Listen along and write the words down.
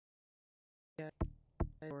Hey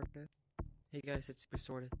guys, it's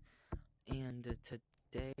Super and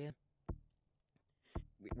today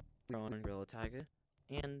we're on Gorila Tiger,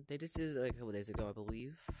 and they just did it like a couple days ago, I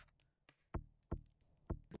believe.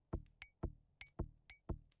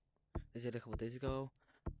 They did it a couple days ago.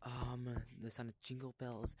 The sound of jingle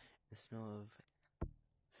bells, the smell of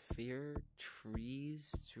fair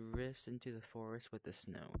trees drifts into the forest with the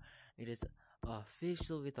snow. It is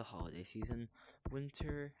officially the holiday season.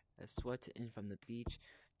 Winter has swept in from the beach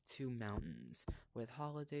to mountains with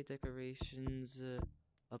holiday decorations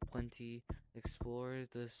aplenty. Explore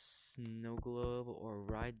the snow globe or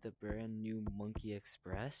ride the brand new Monkey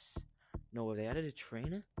Express. No, they added a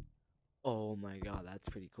train. Oh my god, that's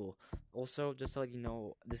pretty cool. Also, just to let you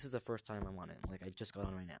know, this is the first time I'm on it. Like, I just got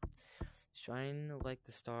on right now. Shine like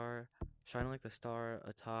the star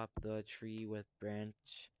atop the tree with brand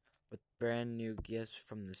new gifts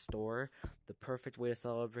from the store. The perfect way to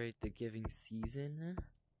celebrate the giving season.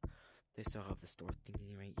 They still have the store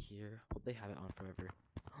thingy right here. Hope they have it on forever.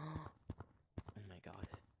 Oh my god.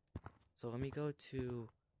 So let me go to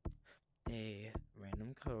a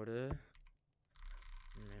random coda.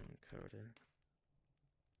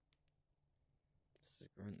 This is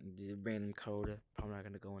random code. Probably not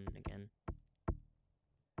gonna go in again.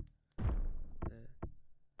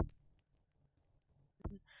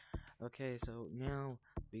 Okay, so now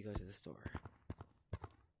we go to the store.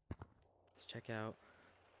 Let's check out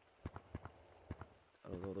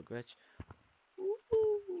a little glitch.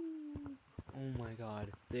 Oh my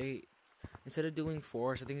god. They, instead of doing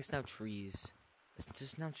forest, I think it's now trees. It's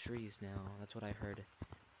just now trees now. That's what I heard.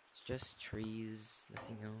 It's just trees,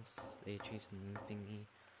 nothing else. They changed the name thingy.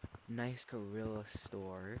 Nice Gorilla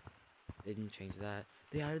store. They didn't change that.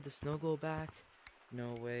 They added the snow globe back.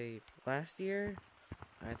 No way. Last year,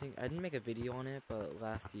 I think I didn't make a video on it, but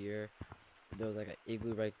last year there was like an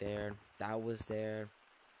igloo right there. That was there.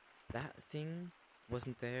 That thing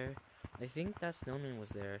wasn't there. I think that snowman was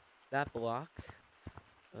there. That block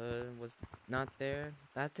was not there.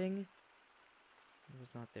 That thing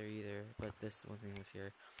was not there either. But this one thing was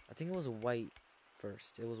here. I think it was white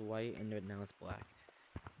first. It was white and now it's black.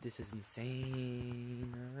 This is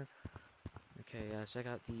insane. Okay, check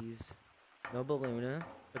out these. No Balloona,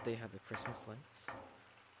 but they have the Christmas lights.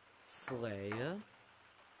 Sleigh.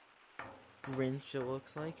 Grinch, it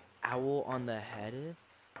looks like. Owl on the head.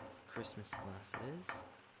 Christmas glasses.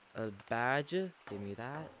 A badge. Give me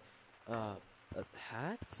that. A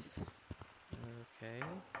hat. Okay.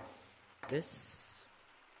 This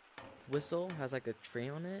whistle has like a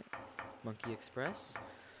train on it. Monkey Express.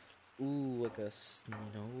 Ooh, like a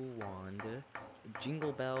snow wand. A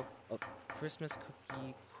jingle bell. A Christmas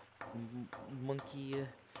cookie. Monkey.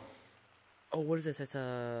 Oh, what is this? It's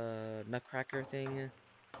a nutcracker thing.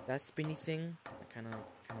 That spinny thing. I kind of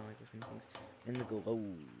like the spinny things. And the globe.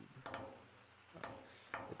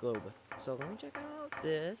 The globe. So let me check out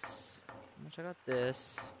this. I'm gonna check out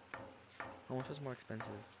this. How much is more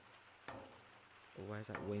expensive? Oh, why is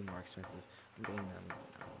that way more expensive? I'm getting them.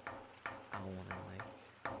 I don't want to like.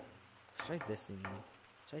 Let's try this thingy.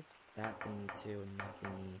 Try that thingy too, and that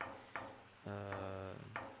thingy.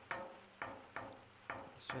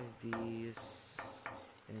 Let's try these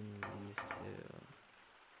and these two.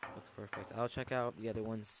 Looks perfect. I'll check out the other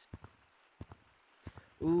ones.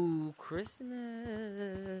 Ooh,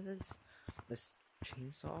 Christmas! This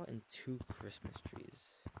chainsaw and 2 Christmas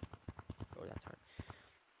trees. Oh, that's hard.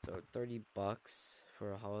 So $30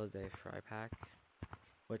 for a holiday fry pack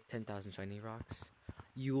with 10,000 shiny rocks.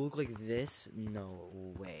 You look like this? No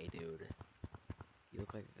way, dude. You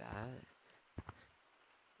look like that?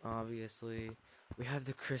 Obviously. We have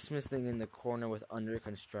the Christmas thing in the corner with under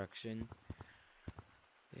construction.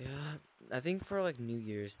 Yeah, I think for like New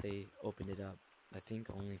Year's they opened it up. I think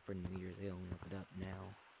only for New Year's they only opened up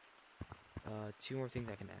now. 2 more things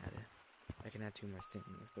I can add. I can add 2 more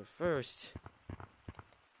things, but first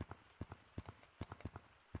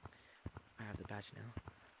I have the badge now.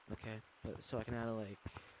 Okay, but so I can add like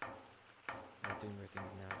 3 more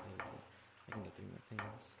things now. I can get 3 more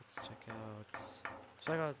things. Let's check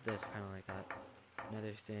out this, kind of like that.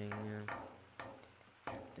 Another thing.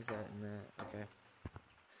 Is that in that? Okay.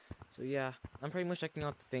 So yeah, I'm pretty much checking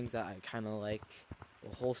out the things that I kind of like.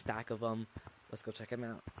 A whole stack of them. Let's go check them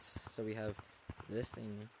out. So we have this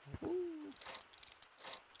thing. Woo.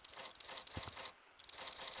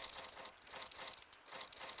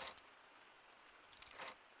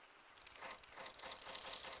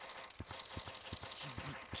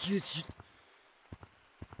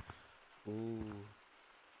 Ooh.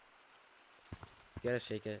 You gotta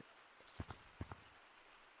shake it.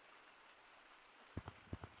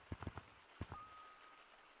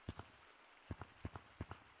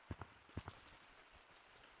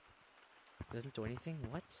 Doesn't do anything?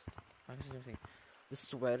 What? How does it do anything? The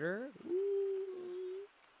sweater?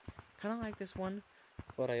 Kind of like this one,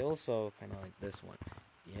 but I also kind of like this one.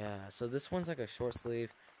 Yeah, so this one's like a short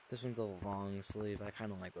sleeve. This one's a long sleeve. I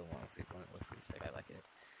kind of like the long sleeve one. It looks pretty sick. I like it.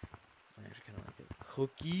 I actually kind of like it.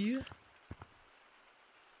 Cookie?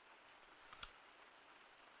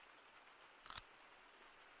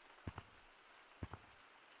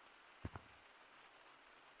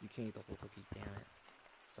 You can't eat the whole cookie, damn it.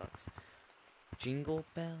 Sucks. Jingle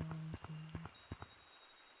bells.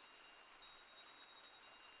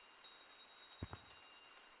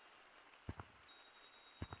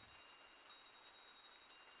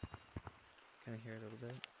 Can I hear it a little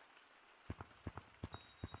bit?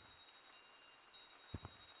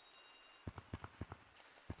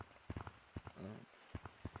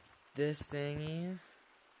 This thingy.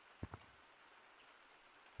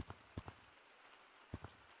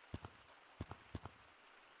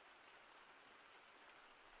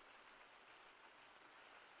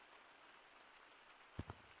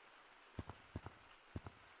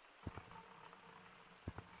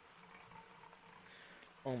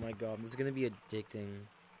 Oh my god, this is gonna be addicting.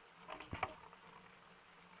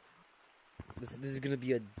 This is gonna be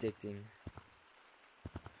addicting.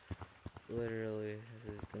 Literally,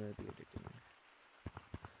 this is gonna be addicting.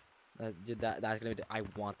 That's gonna be. I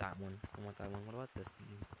want that one. I want that one. What about this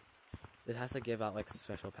thing? It has to give out like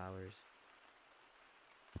special powers.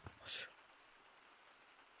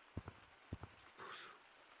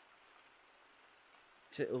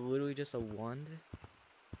 Is it literally just a wand?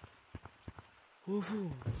 Ooh.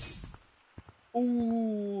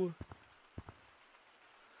 Ooh.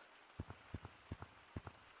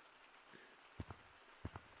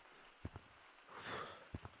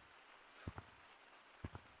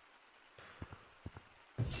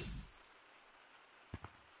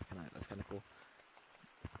 That's kind of cool.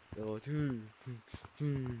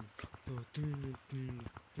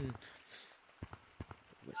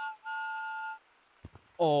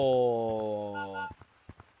 Oh.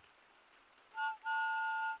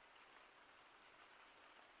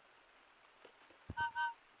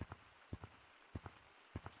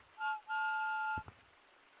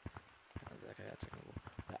 Okay, that's cool.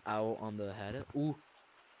 The owl on the head. Ooh.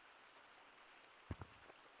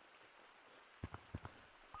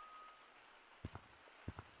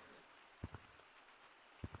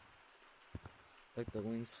 Like the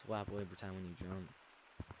wings flap away every time when you jump.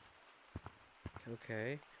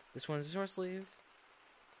 Okay. This one is a short sleeve.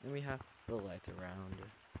 Then we have the lights around.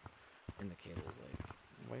 And the cable's like,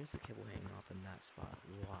 why is the cable hanging off in that spot?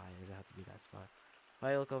 Why does it have to be that spot? If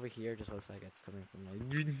I look over here, it just looks like it's coming from like,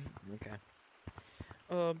 okay.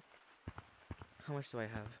 How much do I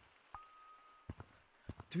have?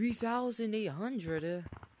 3,800.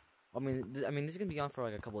 I mean, this is gonna be on for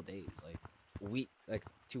like a couple of days, like weeks, like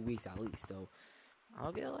 2 weeks at least. So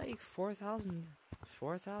I'll get like 4,000.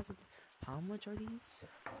 4,000. How much are these?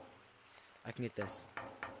 I can get this.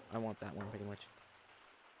 I want that one pretty much.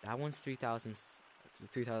 That one's 3,000,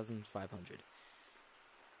 3,500.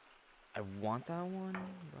 I want that one,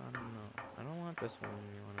 but I don't know. I don't want this one, to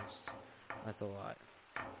be honest. That's a lot.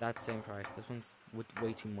 That's the same price. This one's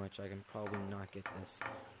way too much. I can probably not get this.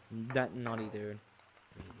 Not either.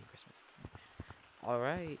 Christmas.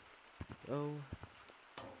 Alright. Go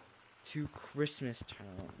to Christmas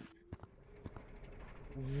Town.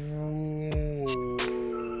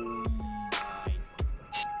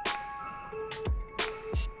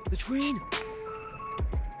 The train!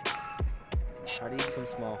 How do you become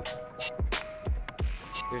small?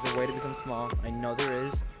 There's a way to become small. I know there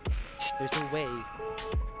is. There's a way.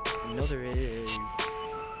 I know there is.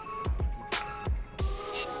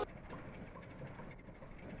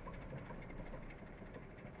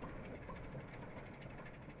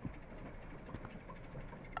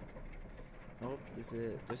 Oh, is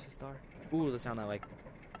it just a star? Ooh, the sound I like.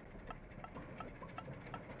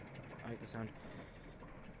 I like the sound.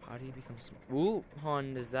 How do you become small? Ooh,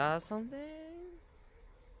 hon, is that something?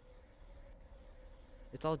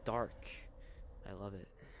 It's all dark. I love it.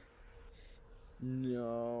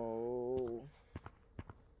 No.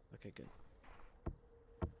 Okay, good.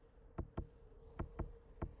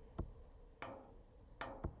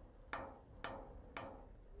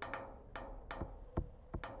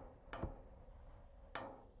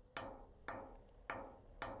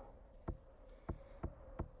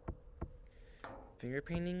 Finger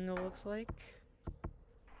painting, it looks like.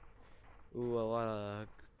 Ooh, a lot of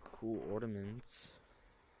cool ornaments.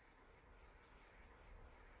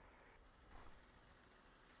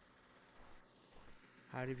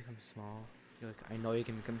 How do you become small? You're like, I know you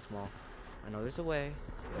can become small. I know there's a way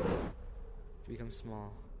to become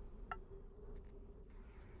small.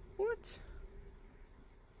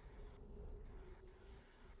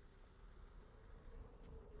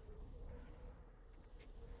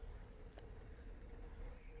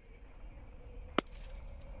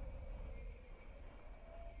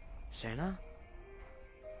 Santa?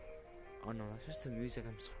 Oh no, that's just the music.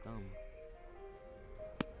 I'm so dumb.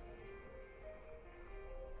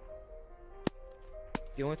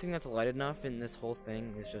 The only thing that's light enough in this whole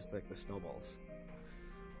thing is just like the snowballs.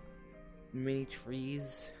 Mini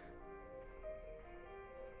trees.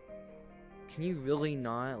 Can you really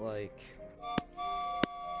not, like...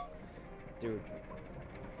 Dude.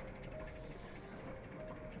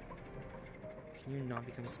 Can you not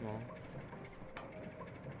become small?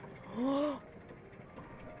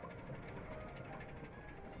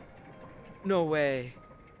 No way.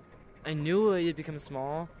 I knew it'd become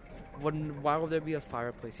small. Why would there be a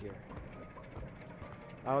fireplace here?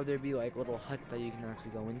 Why would there be like little huts that you can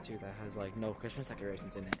actually go into that has like no Christmas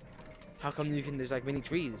decorations in it? How come there's like mini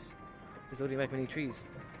trees? There's literally like mini trees.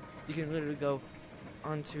 You can literally go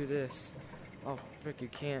onto this. Oh frick, you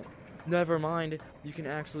can't. Never mind. You can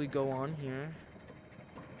actually go on here.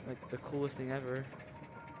 Like the coolest thing ever.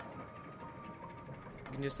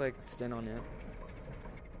 You can just like stand on it.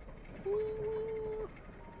 Woo.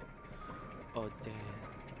 Oh damn.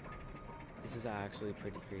 This is actually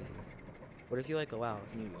pretty crazy. What if you like go out?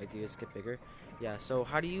 Can you like do you just get bigger? Yeah, so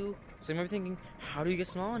how do you so I remember thinking, how do you get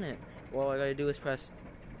small in it? Well, all I gotta do is press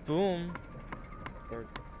boom. Or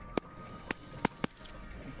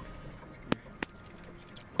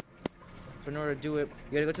so in order to do it,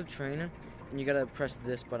 you gotta go to the train and you gotta press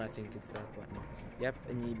this button, I think it's that button. Yep,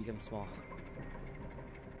 and you become small.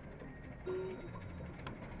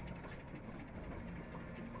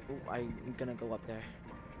 Oh, I'm gonna go up there.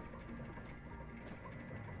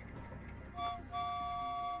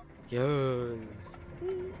 Yes.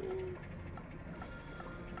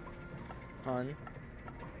 Hun.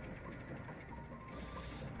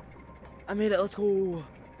 I made it, let's go.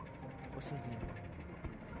 What's in here?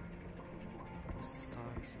 This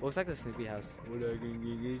sucks. Looks like the Snoopy house.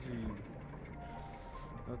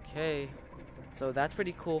 Okay. So that's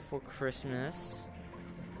pretty cool for Christmas.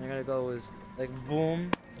 I'm gonna go is like boom,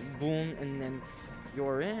 boom, and then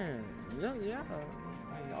you're in. Yeah.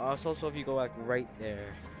 Also, so if you go like right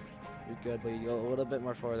there, you're good, but you go a little bit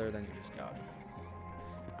more farther than you just got.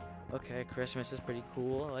 Okay, Christmas is pretty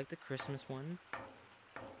cool. I like the Christmas one.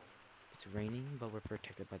 It's raining, but we're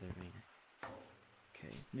protected by the rain.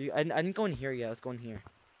 Okay. I didn't go in here yet. Let's go in here.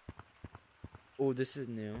 Oh, this is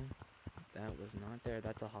new. That was not there.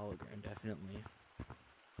 That's a hologram, definitely.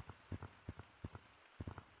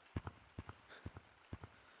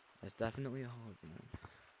 That's definitely a hologram.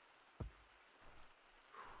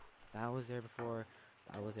 That was there before.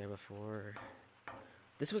 That was there before.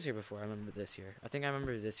 This was here before. I remember this here. I think I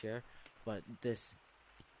remember this here, but this.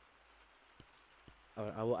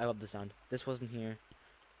 Oh, I love the sound. This wasn't here.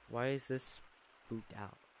 Why is this spooked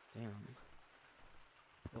out? Damn.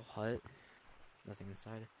 Little hut. There's nothing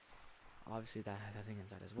inside. Obviously, that has nothing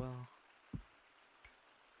inside as well.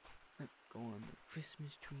 Let's go on the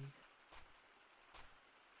Christmas tree.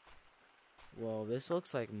 Whoa, this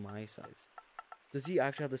looks like my size. Does he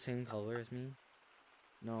actually have the same color as me?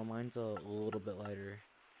 No, mine's a little bit lighter.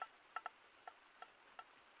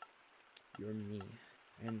 You're me.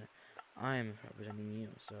 And I'm representing you,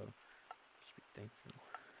 so just be thankful.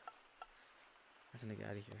 I'm gonna get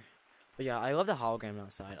out of here. But yeah, I love the hologram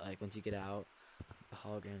outside. Like, once you get out, the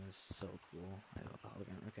hologram is so cool. I love the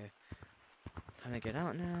hologram. Okay. Time to get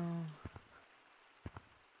out now.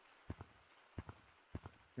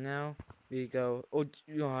 Now we go. Oh,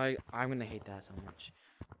 you know, I'm gonna hate that so much.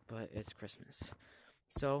 But it's Christmas.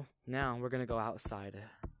 So now we're gonna go outside.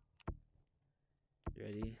 You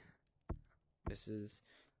ready? This is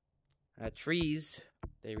trees.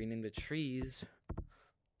 They renamed it trees.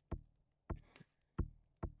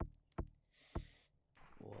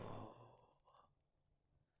 Whoa.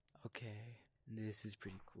 Okay, this is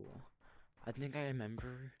pretty cool. I think I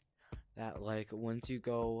remember that like once you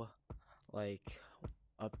go like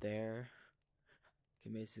up there, you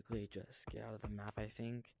can basically just get out of the map. I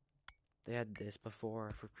think they had this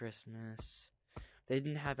before for Christmas. They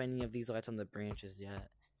didn't have any of these lights on the branches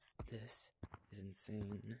yet. This is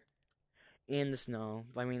insane. And the snow.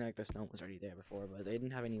 I mean, like, the snow was already there before, but they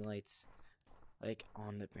didn't have any lights, like,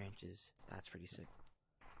 on the branches. That's pretty sick.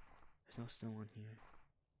 There's no snow on here.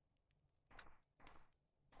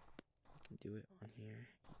 You can do it on here.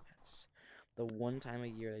 Yes. The one time a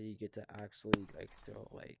year that you get to actually, like, throw,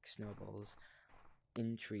 like, snowballs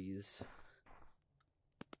in trees.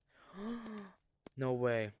 No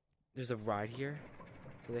way. There's a ride here.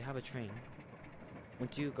 So they have a train.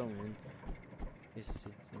 Once you go in, it's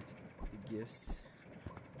the gifts.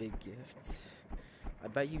 Big gift. I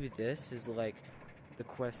bet you this is like the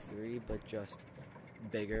Quest 3, but just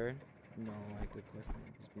bigger. No, like the Quest 3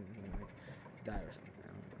 is being something like that or something. I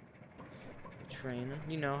don't know. train.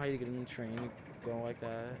 You know how you get in the train. You go like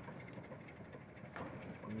that.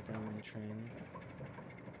 And you're on the train.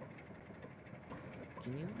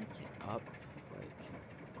 Can you like get up, like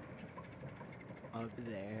up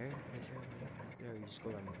there? Is there a way to get up there, or you just go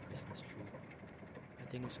around the Christmas tree? I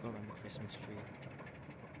think you just go around the Christmas tree.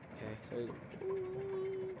 Okay, so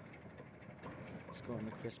just go around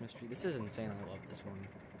the Christmas tree. This is insane. I love this one.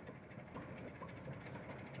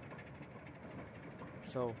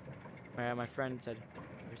 So, my friend said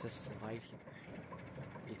there's a slide here.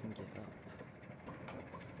 You can get up.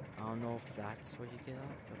 I don't know if that's where you get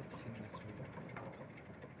up, but I think that's where you get up.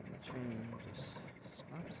 And the train just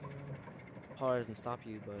stops you. Probably doesn't stop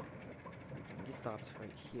you, but you can get stopped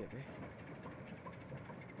right here.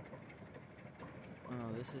 Oh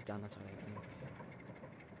no, this is down that side, I think.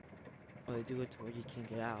 Oh, they do it to where you can't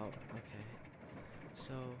get out. Okay.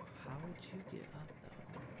 So, how would you get up,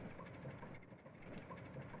 though?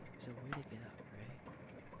 There's a way to get up, right?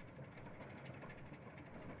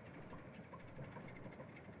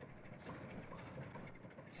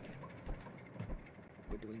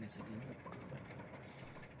 We're doing this again. Oh my god.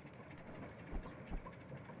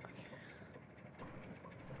 Okay.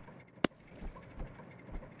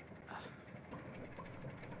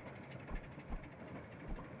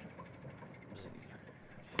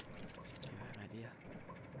 Do you have an idea?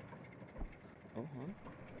 Oh, huh?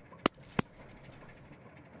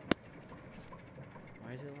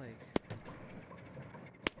 Why is it like...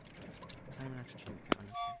 It's not even actually down,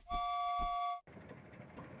 okay.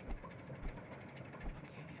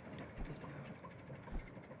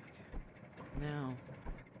 Now,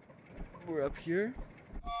 we're up here.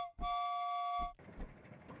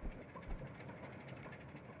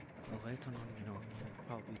 The lights aren't even on yet,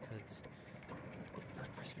 probably because it's not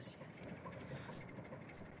Christmas yet.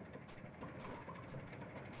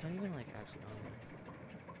 It's not even like actually on there.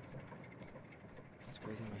 That's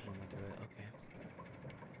crazy, my hand went through it, okay.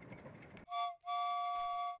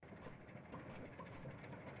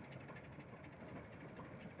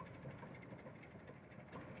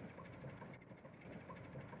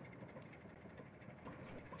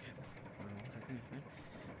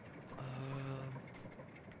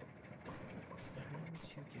 How did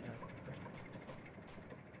you get up pretty good?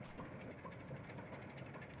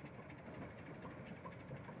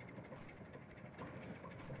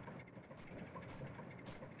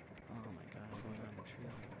 Oh my god, I'm going around the tree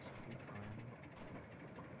like this whole time.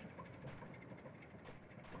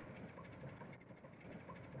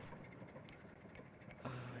 Oh,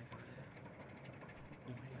 I got it.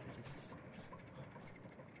 Oh my god, I did this.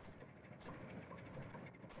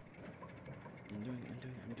 I'm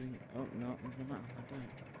doing it. Oh, no, I'm not doing it.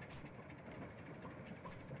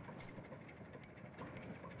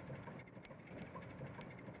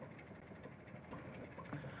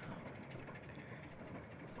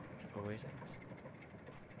 Oh, wait a second.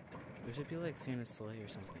 There should be like Santa's sleigh or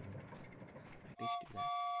something. Like, they should do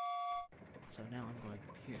that. So now I'm going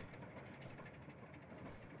up here.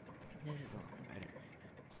 This is a lot better.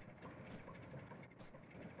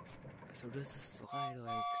 So does the slide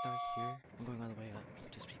like start here? I'm going all the way up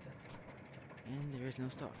just because. And there is no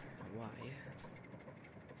star. Why?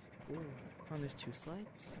 Ooh, oh, there's two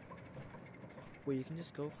slides? Wait, you can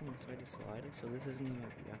just go from slide to slide, so this isn't even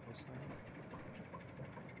like the actual slide?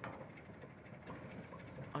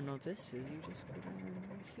 Oh no, this is, you just go down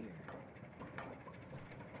right here.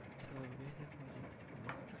 So basically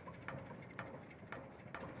what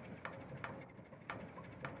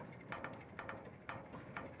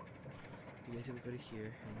you basically go to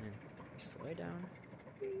here, and then you slide down.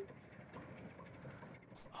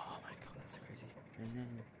 Oh my god, that's crazy. And then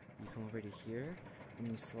you come over to here, and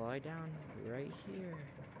you slide down right here.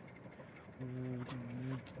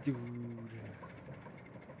 Dude.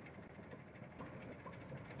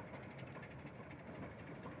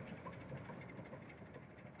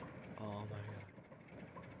 Oh my god.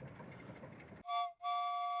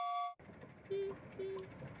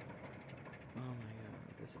 Oh my god,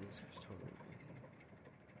 this is totally crazy.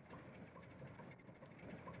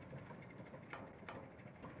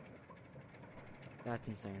 That's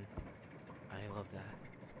insane. I love that.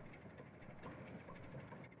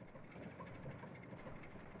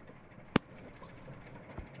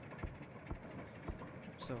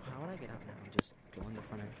 So how would I get out now? Just go in the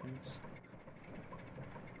front entrance?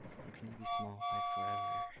 Or can you be small like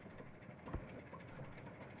forever?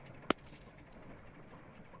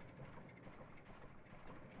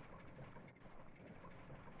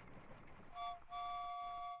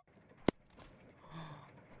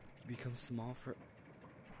 You become small for...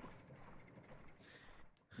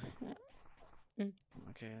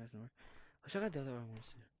 Okay, that's no more. Let's check out the other one.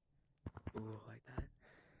 Ooh, I like that.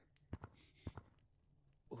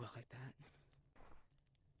 Ooh, I like that.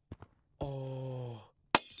 Oh.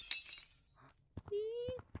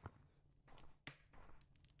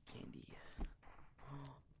 Candy.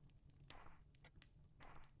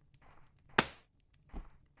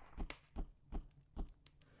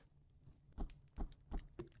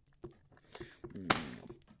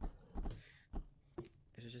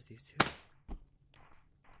 Is it just these two?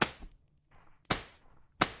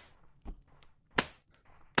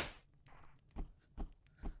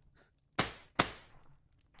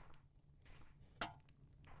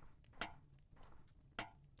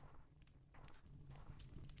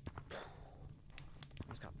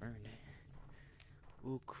 Almost got burned.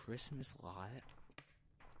 Ooh, Christmas lot.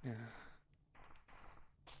 Yeah.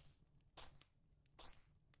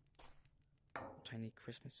 Tiny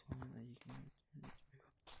Christmas lot that you can.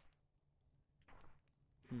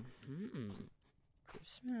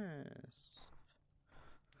 Christmas.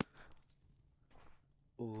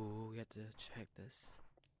 Ooh, we have to check this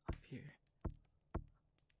up here.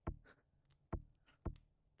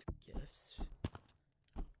 The gifts. You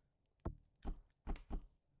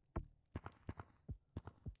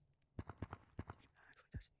can actually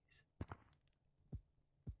touch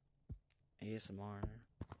these. ASMR.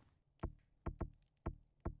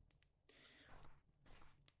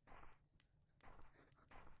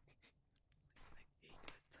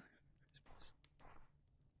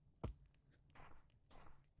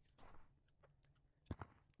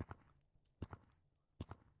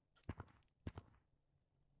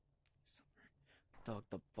 Dog,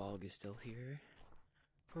 the bog is still here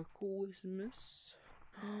for Christmas.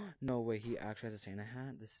 No way, he actually has a Santa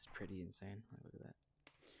hat. This is pretty insane. Look at that.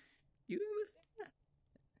 You have a Santa hat?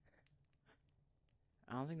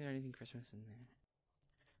 I don't think there's anything Christmas in there.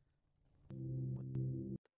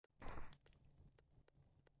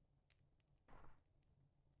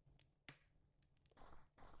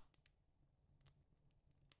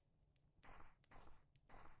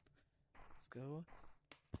 Let's go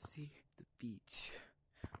see the beach.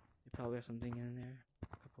 They probably have something in there. A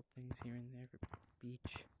couple things here and there for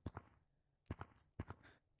beach.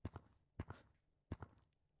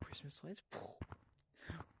 Christmas lights.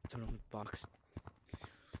 Let's open the box.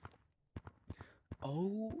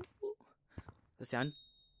 Oh, the sound.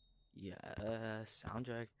 Yeah,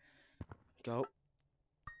 soundtrack. Go.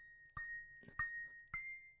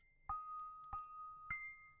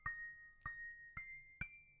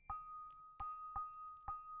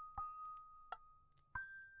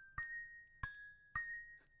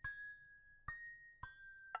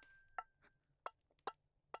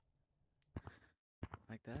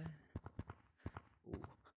 Like that. Ooh.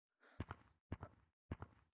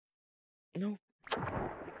 No.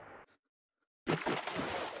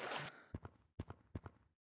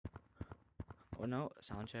 Oh no,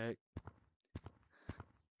 sound check.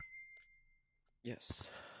 Yes.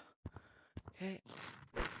 Okay.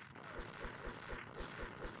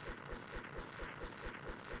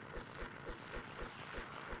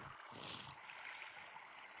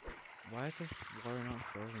 Why is the water not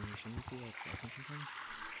frozen? Shouldn't it be like frozen or something?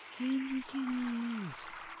 Candy canes!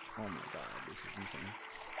 Oh my god, this is insane.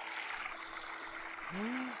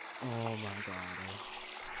 Oh my god.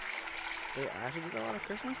 They actually did a lot of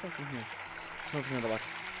Christmas stuff in here. Let's open another box.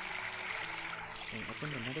 Can we open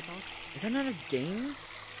another box? Is that another game?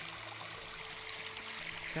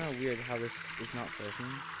 It's kind of weird how this is not frozen.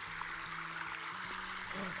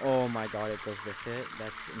 Oh my god, it goes with it.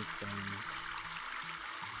 That's insane.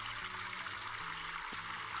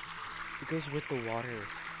 It goes with the water.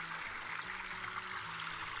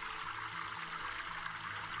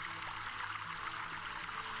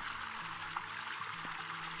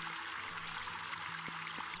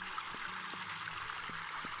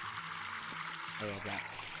 I love that.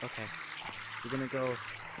 Okay. We're gonna go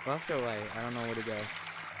left or right? I don't know where to go.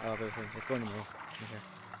 I love everything. Let's go in the middle. Okay.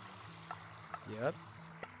 Yep.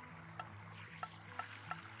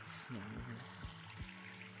 Snow.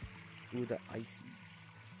 Ooh, the icy.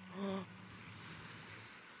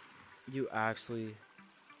 You actually...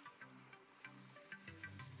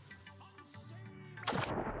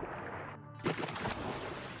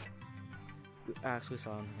 You actually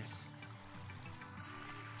saw on this.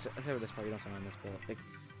 So, except for this part, you don't saw on this, but like...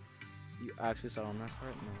 You actually saw on that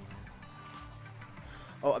part? No.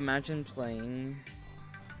 Oh, imagine playing...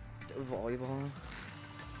 volleyball.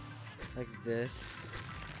 Like this.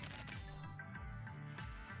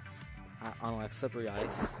 On like slippery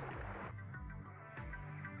ice.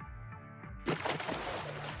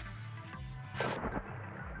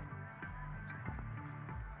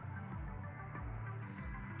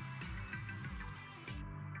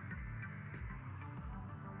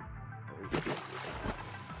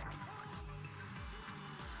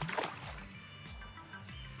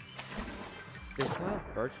 They still have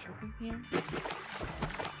birds chirping here?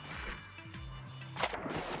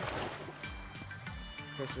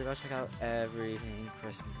 Okay, so we gotta check out everything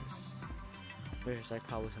Christmas. There's like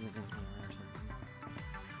probably something in here or something.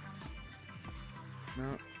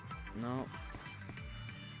 No, no.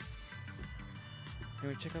 Can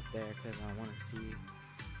we check up there? Because I want to see.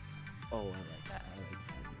 Oh, I like that. I like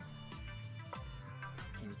that.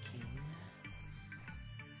 Candy cane.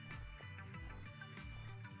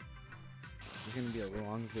 It's gonna be a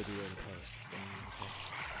long video to post. Okay.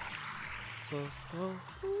 So let's go.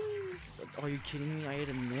 Are you kidding me? I had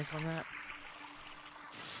a miss on that.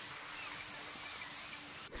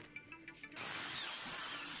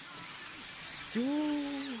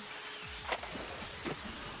 Dude.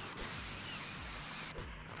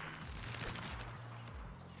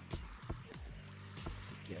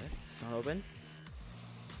 Gift. It's not open.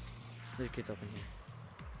 There's kids open here.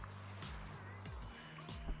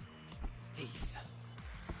 Teeth.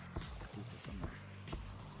 Teeth is somewhere.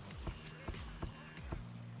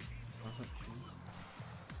 Also, trees.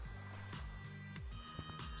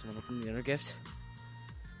 Someone open the other gift.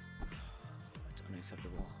 That's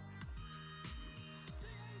unacceptable.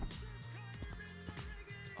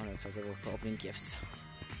 Unacceptable for opening gifts.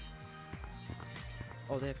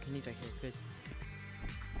 Oh, they have candies right here. Good.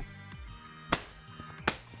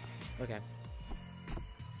 Okay.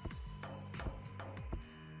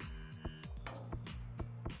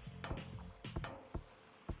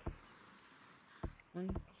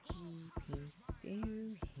 Monkey paint their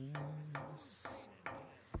hands.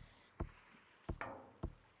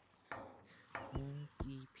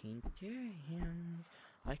 Monkey paint their hands.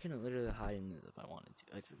 I can literally hide in this if I wanted to.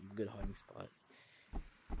 It's a good hiding spot.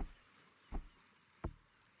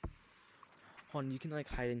 Hold on, you can like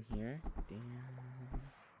hide in here. Damn.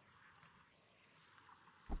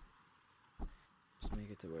 Just make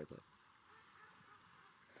it to where it's like.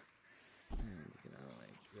 And you can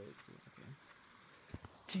like really cool. Okay.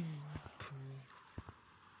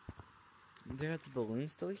 There are the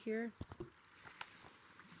balloons still here.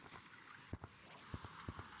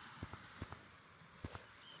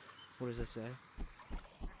 What does this say?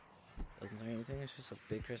 Doesn't say anything. It's just a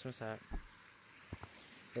big Christmas hat.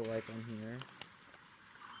 The lights on here.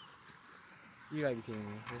 You gotta be kidding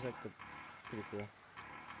me. It's like pretty cool.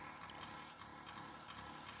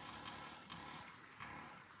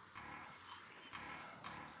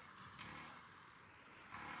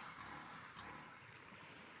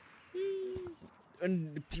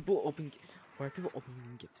 And people open. Why are people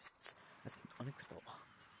opening gifts? That's unacceptable.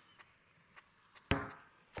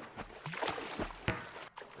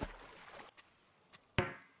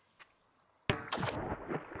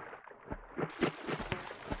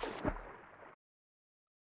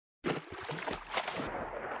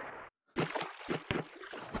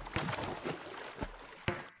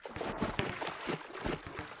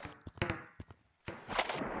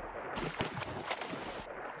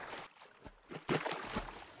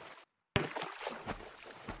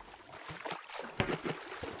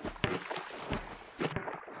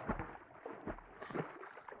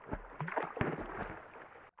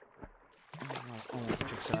 Oh, the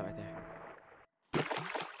trick shot right there.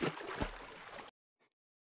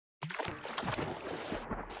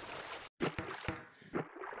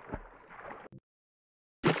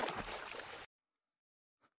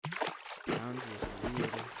 Sounds just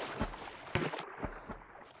weird.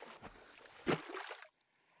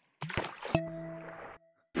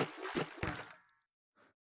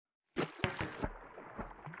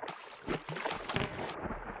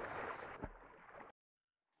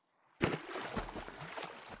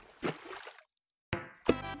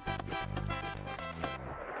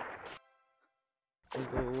 We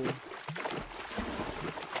go.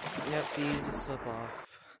 Yep, these will slip off.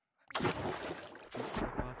 Just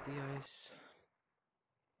slip off the ice.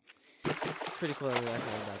 It's pretty cool. I like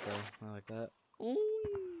that though. I like that. Ooh.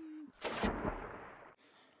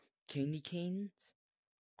 Candy canes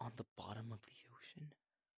on the bottom of the ocean.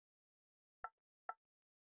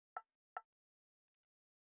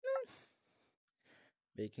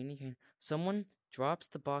 Big candy cane. Someone drops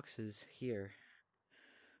the boxes here.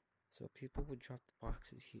 So people would drop the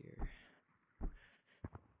boxes here.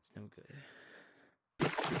 It's no good.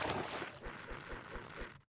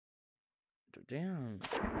 Damn.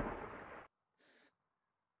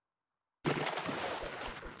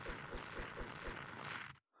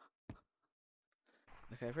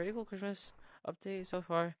 Okay, pretty cool Christmas update so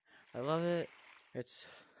far. I love it. It's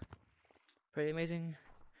pretty amazing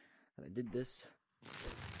that I did this.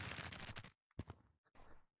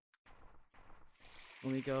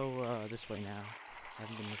 Let me go this way now. I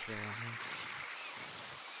haven't been this way.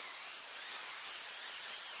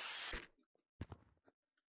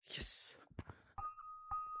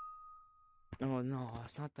 Oh no,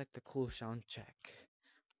 it's not like the cool sound check.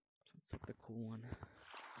 It's like the cool one.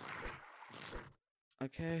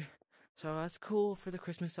 Okay, so that's cool for the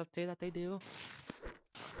Christmas update that they do.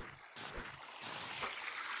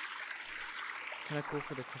 Kind of cool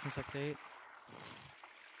for the Christmas update.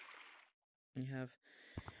 You have,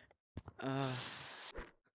 I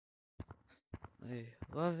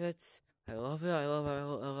love it. I love it. I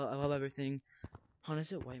love everything. Hon,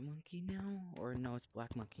 is it White Monkey now? Or no, it's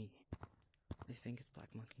Black Monkey. I think it's Black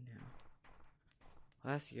Monkey now.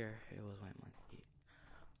 Last year, it was White Monkey.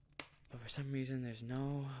 But for some reason, there's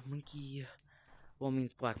no monkey. Well, it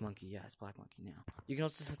means Black Monkey. Yeah, it's Black Monkey now. You can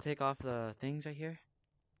also take off the things right here.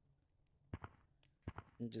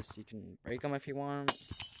 And you can break them if you want.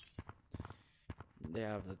 They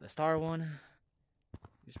have the star one.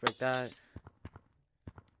 Just break that.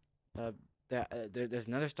 There's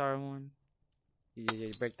another star one.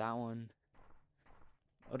 You break that one.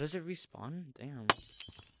 Oh, does it respawn? Damn.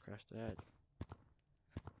 Crashed that.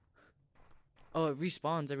 Oh, it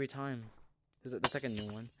respawns every time. That's like a new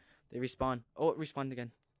one. They respawn. Oh, it respawned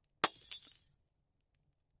again.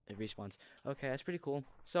 It respawns. Okay, that's pretty cool.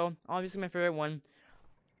 So, obviously my favorite one.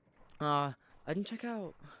 I didn't check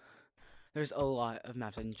out. There's a lot of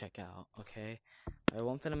maps I didn't check out, okay? I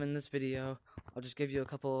won't fit them in this video. I'll just give you a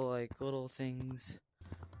couple, like, little things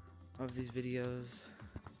of these videos.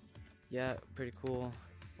 Yeah, pretty cool.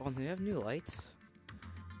 Oh, they have new lights.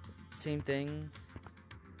 Same thing.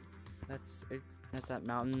 That's at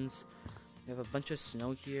mountains. We have a bunch of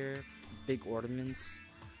snow here. Big ornaments.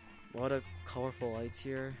 A lot of colorful lights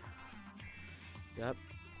here. Yep.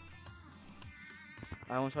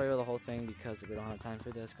 I won't show you the whole thing because we don't have time for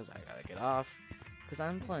this because I gotta get off. Because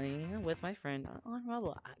I'm playing with my friend on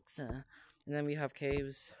Roblox. And then we have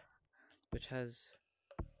caves, which has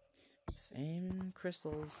same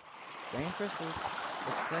crystals,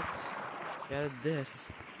 except we added this.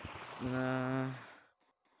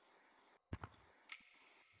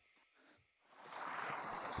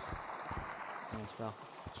 Almost fell.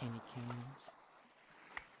 Candy canes.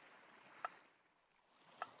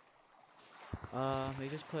 We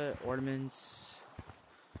just put ornaments.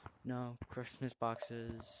 No, Christmas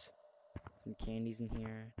boxes. Some candies in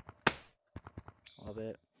here. A little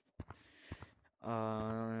bit.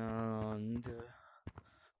 And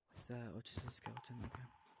what's that? Oh, just a skeleton. Okay.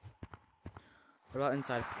 What about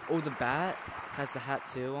inside? Oh, the bat has the hat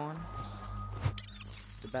too on.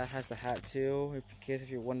 The bat has the hat too. In case if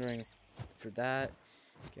you're wondering for that,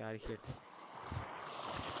 get out of here.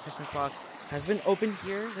 Christmas box has been opened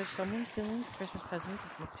here. There's someone stealing Christmas presents.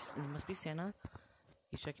 It must be Santa.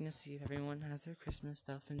 He's checking to see if everyone has their Christmas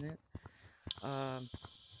stuff in it.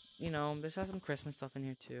 You know, this has some Christmas stuff in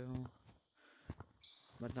here too,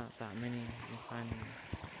 but not that many. You find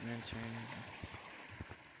lantern.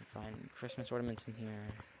 You find Christmas ornaments in here.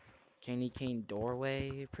 Candy cane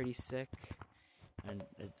doorway, pretty sick,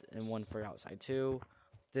 and one for outside too.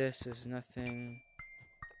 This is nothing.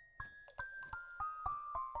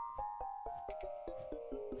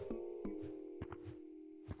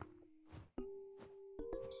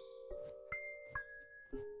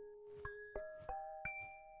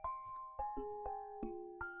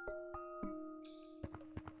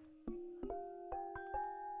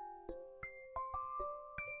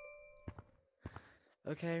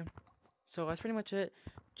 Okay, so that's pretty much it.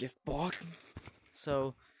 Gift box.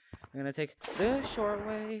 So I'm gonna take the short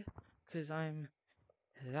way because I'm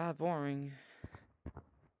that boring.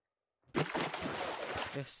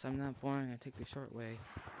 Yes, I'm not boring. I take the short way.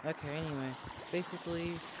 Okay, anyway,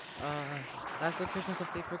 basically, that's the Christmas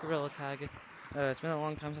update for Gorilla Tag. It's been a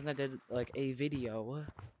long time since I did like a video,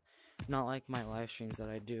 not like my live streams that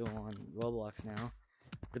I do on Roblox now.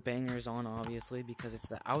 The banger's on obviously because it's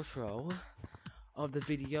the outro of the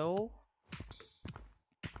video.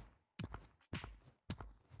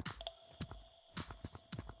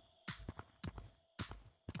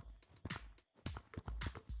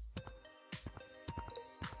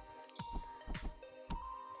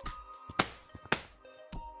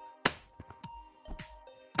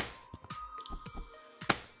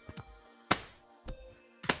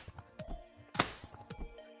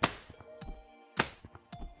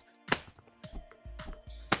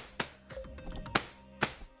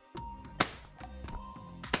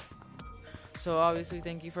 So obviously,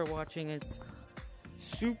 thank you for watching. It's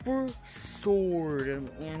Super Sword,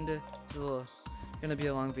 and it's gonna be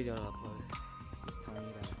a long video to upload. Just telling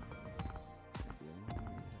you that.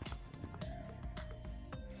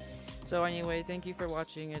 So anyway, thank you for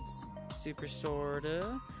watching. It's Super Sword.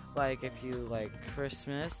 Like if you like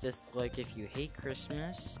Christmas, just like if you hate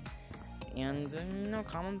Christmas, and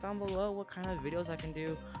comment down below what kind of videos I can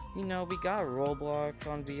do. We got Roblox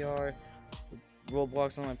on VR,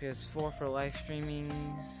 Roblox on my PS4 for live streaming.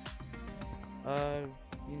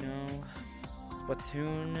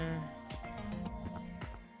 Splatoon.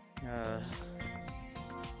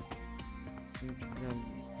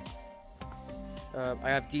 I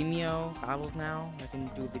have Demio battles now. I can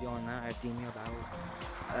do a video on that. I have Demio battles.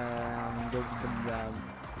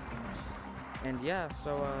 And yeah,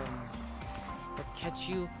 so I'll catch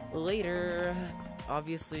you later.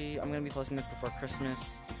 Obviously, I'm gonna be posting this before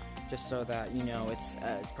Christmas, just so that it's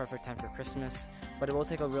a perfect time for Christmas. But it will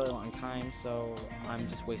take a really long time, so I'm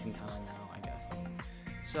just wasting time now, I guess.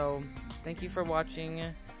 So thank you for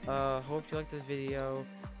watching. Hope you liked this video,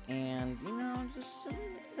 and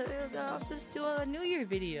I'll just do a New Year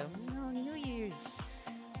video. New Year's.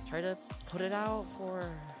 Try to put it out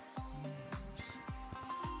for.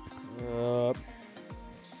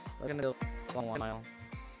 I'm gonna go a long while,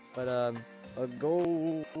 but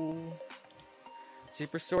go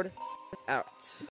Super Sword out.